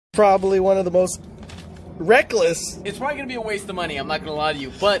Probably one of the most reckless. It's probably gonna be a waste of money. I'm not gonna lie to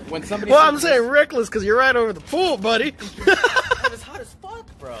you. But when somebody, well, I'm saying reckless because you're right over the pool, buddy. It's hot as fuck,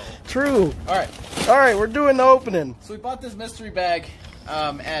 bro. True. All right, we're doing the opening. So we bought this mystery bag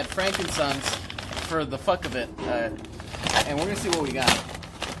at Frank & Sons for the fuck of it, and we're gonna see what we got.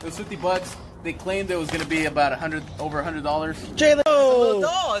 It was $50. They claimed it was gonna be about over $100. Jalen,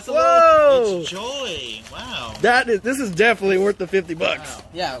 it's a little. It's joy. Wow. This is definitely worth the $50. Wow.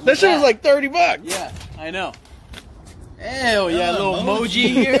 Yeah. That shit was like $30. Yeah, I know. Hell yeah, little emoji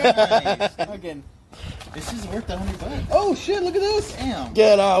here. Nice. Fucking. This is worth $100. Oh shit! Look at this. Damn.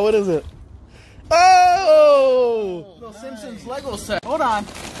 Get out. What is it? Oh! Little nice. Simpsons Lego set. Hold on.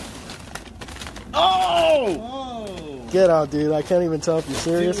 Oh! Whoa. Get out, dude. I can't even tell if you're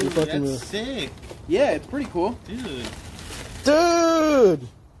serious or Dude, fucking that's sick. Yeah, it's pretty cool. Dude. Dude!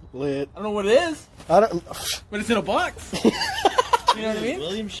 Lit. I don't know what it is, I don't. but it's in a box. You know what I mean?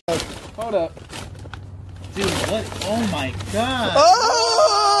 William. Hold up. Dude, what? Oh my god.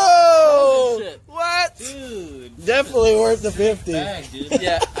 Oh! Shit. What? Dude. Definitely worth the 50. Bag, dude.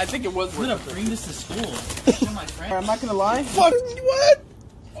 Yeah, I think it was I'm gonna worth it. bring this to school. Show my friends. I'm not gonna lie. Fuck, what?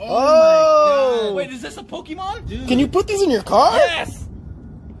 Oh my god. Wait, is this a Pokemon? Dude. Can you put these in your car? Yes!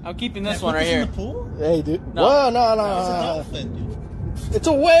 I'm keeping this Can I one put right this here. in the pool? Hey, dude. No. Well, no. It's a dolphin, dude. It's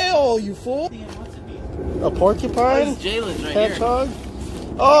a whale, you fool. Damn, what's it be? A porcupine? This is Jalen's right Hedgehog?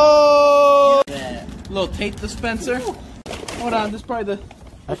 Oh! here. Little tape dispenser. Hold on, this is probably the...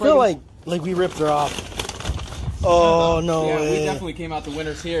 I feel like we ripped her off. Oh, no Yeah, way. we definitely came out the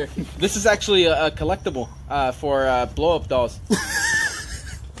winners here. This is actually a collectible for blow-up dolls.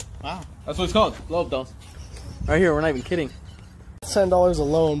 Wow. That's what it's called, blow-up dolls. Right here, we're not even kidding. $10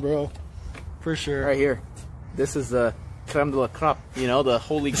 alone, bro. For sure. Right here. This is the creme de la crop, you know, the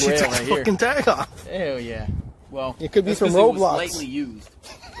holy grail She took right the here. fucking tag off. Hell yeah. Well, It could be that's from 'cause it was Roblox. lightly used.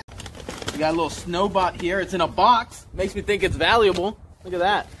 You got a little Snowbot here. It's in a box. Makes me think it's valuable. Look at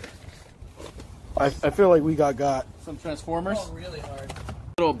that. I feel like we got. Some Transformers. Oh, really hard.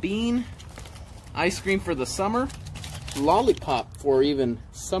 Little bean. Ice cream for the summer. Lollipop for even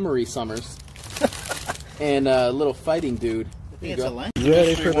summery summers. And a little fighting dude. I think it's a line.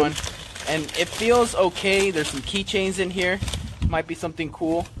 Ready for one. the... And it feels okay. There's some keychains in here. Might be something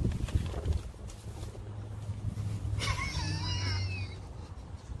cool.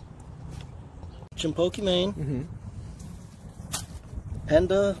 Pokemon. Mm-hmm. And,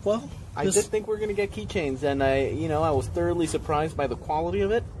 well... I did think we were gonna get keychains, and I was thoroughly surprised by the quality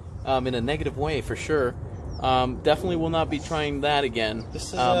of it, in a negative way for sure. Definitely will not be trying that again, This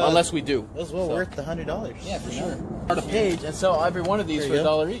is, unless we do. It was well worth the $100. Yeah, for sure. Start a page and sell every one of these for There you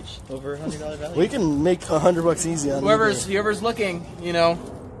go. $1 each. Over $100 value. We can make $100 easy on Whoever's looking,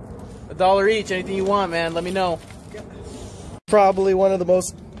 $1 each. Anything you want, man. Let me know. Probably one of the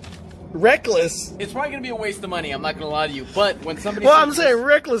most reckless. It's probably gonna be a waste of money. I'm not gonna lie to you. But when somebody, Well, I'm saying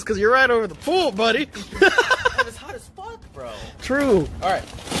reckless because you're right over the pool, buddy. it's hot as fuck, bro. True. All right.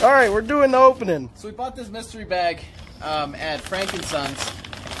 We're doing the opening. So we bought this mystery bag at Frank & Sons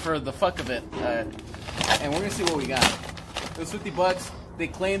for the fuck of it, and we're gonna see what we got. It was $50. They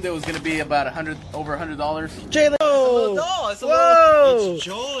claimed it was gonna be about over $100. Jalen. It's a Whoa! It's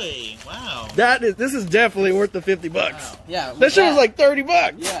joy. Wow. This is definitely worth the $50. Wow. Yeah. That shit was like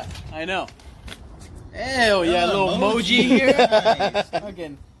 $30. Yeah, I know. Hell yeah, Oh, little emoji here. Nice.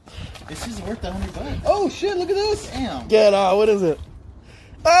 Fucking. This is worth $100. Oh shit! Look at this. Damn. Get out. What is it?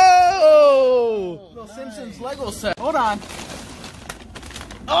 Oh! Little Nice. Simpsons Lego set. Hold on.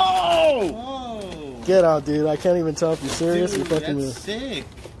 Oh! Whoa. Get out, dude. I can't even tell if you're serious Dude, or fucking that's sick.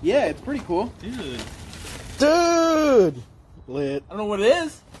 Yeah, it's pretty cool. Dude. Dude! Lit. I don't know what it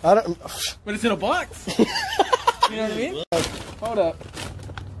is, I don't... but it's in a box. You know what I mean? Hold up.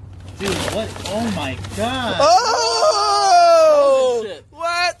 Dude, what? Oh my god. Oh! Shit.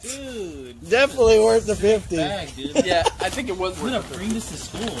 What? Dude. Definitely worth the 50. Bag, dude. Yeah, I think it was I'm gonna worth it. bring this to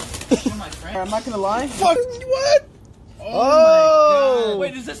school. Show my friends. I'm not gonna lie. Fuck, what? Oh, Oh. my god.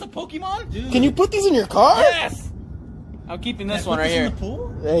 Wait, is this a Pokemon? Dude. Can you put these in your car? Yes. I'm keeping this Can I one put right this here. in the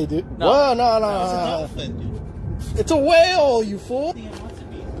pool? Hey, dude. No. Well, no. It's a dolphin, dude. It's a whale, you fool. Damn, what's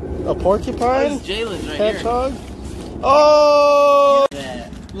it be? A porcupine? This is Jalen's right here. Hedgehog? Oh! Yeah.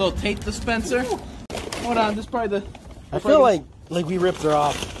 Little tape dispenser. Hold on, this is probably the. I feel like we ripped her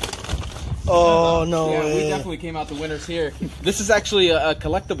off. Oh, no Yeah, way. we definitely came out the winners here. This is actually a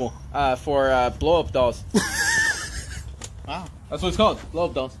collectible for blow-up dolls. Wow. That's what it's called,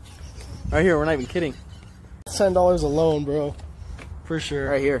 blow-up dolls. Right here, we're not even kidding. $10 alone, bro. For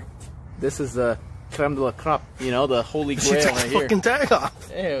sure. Right here. This is the creme de la crop, the holy She grail took right the here. fucking tag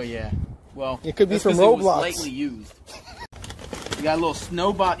off. Hell yeah. Well, It could be that's from 'cause it was Roblox. lightly used. We got a little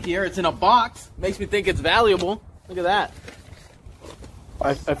Snowbot here. It's in a box. Makes me think it's valuable. Look at that.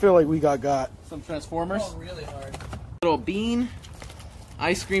 I feel like we got. Some Transformers. Oh, really hard. Little bean.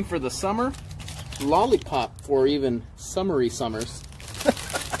 Ice cream for the summer. Lollipop for even summery summers.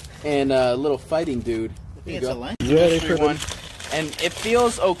 And a little fighting dude. I think it's a lunch. Ready for one. them. And it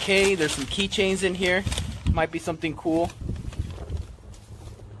feels okay. There's some keychains in here. Might be something cool.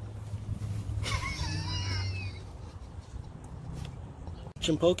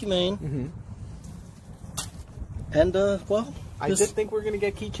 Some Pokemon. Mm-hmm. And, well, I did think we were going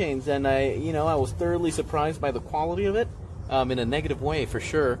to get keychains, and I was thoroughly surprised by the quality of it, in a negative way for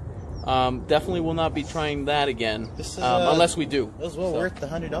sure. Definitely will not be trying that again, This is, unless we do. It was well worth the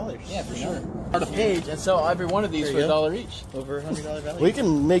 $100. Yeah, for sure. Start a page and sell every one of these There for you go. $1 each. Over $100 value. we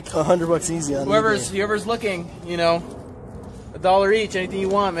can make $100 easy on Whoever's looking, $1 each, anything you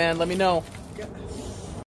want, man, let me know.